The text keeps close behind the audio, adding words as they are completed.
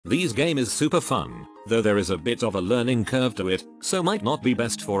This game is super fun, though there is a bit of a learning curve to it, so might not be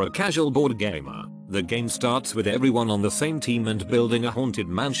best for a casual board gamer. The game starts with everyone on the same team and building a haunted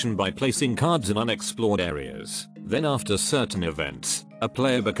mansion by placing cards in unexplored areas. Then after certain events, a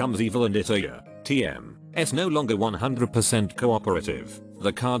player becomes evil and it's no longer 100% cooperative.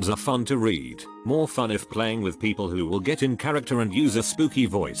 The cards are fun to read, more fun if playing with people who will get in character and use a spooky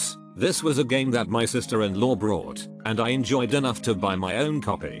voice. This was a game that my sister-in-law brought, and I enjoyed enough to buy my own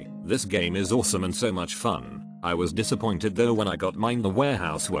copy. This game is awesome and so much fun. I was disappointed though when I got mine. The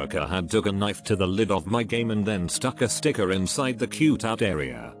warehouse worker had took a knife to the lid of my game and then stuck a sticker inside the cute out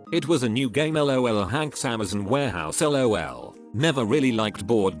area. It was a new game lol. Hanks Amazon warehouse lol. Never really liked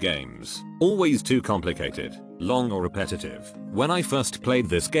board games. Always too complicated, long or repetitive. When I first played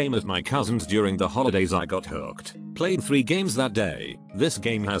this game at my cousin's during the holidays I got hooked. Played 3 games that day. This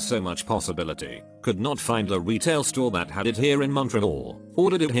game has so much possibility. Could not find a retail store that had it here in Montreal.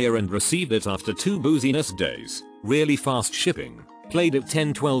 Ordered it here and received it after 2 booziness days. Really fast shipping. Played it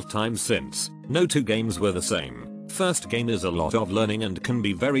 10-12 times since. No 2 games were the same. First game is a lot of learning and can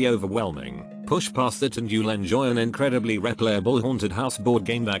be very overwhelming. Push past it and you'll enjoy an incredibly replayable haunted house board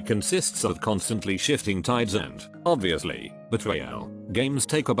game that consists of constantly shifting tides and, obviously, betrayal. Games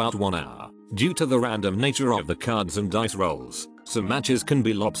take about 1 hour. Due to the random nature of the cards and dice rolls, some matches can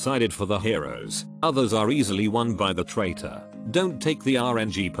be lopsided for the heroes, others are easily won by the traitor. Don't take the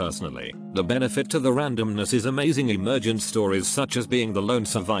RNG personally. The benefit to the randomness is amazing emergent stories such as being the lone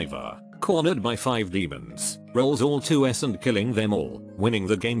survivor, cornered by 5 demons, rolls all 2s and killing them all, winning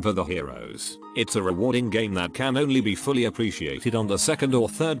the game for the heroes. It's a rewarding game that can only be fully appreciated on the 2nd or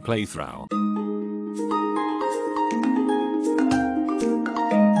 3rd playthrough.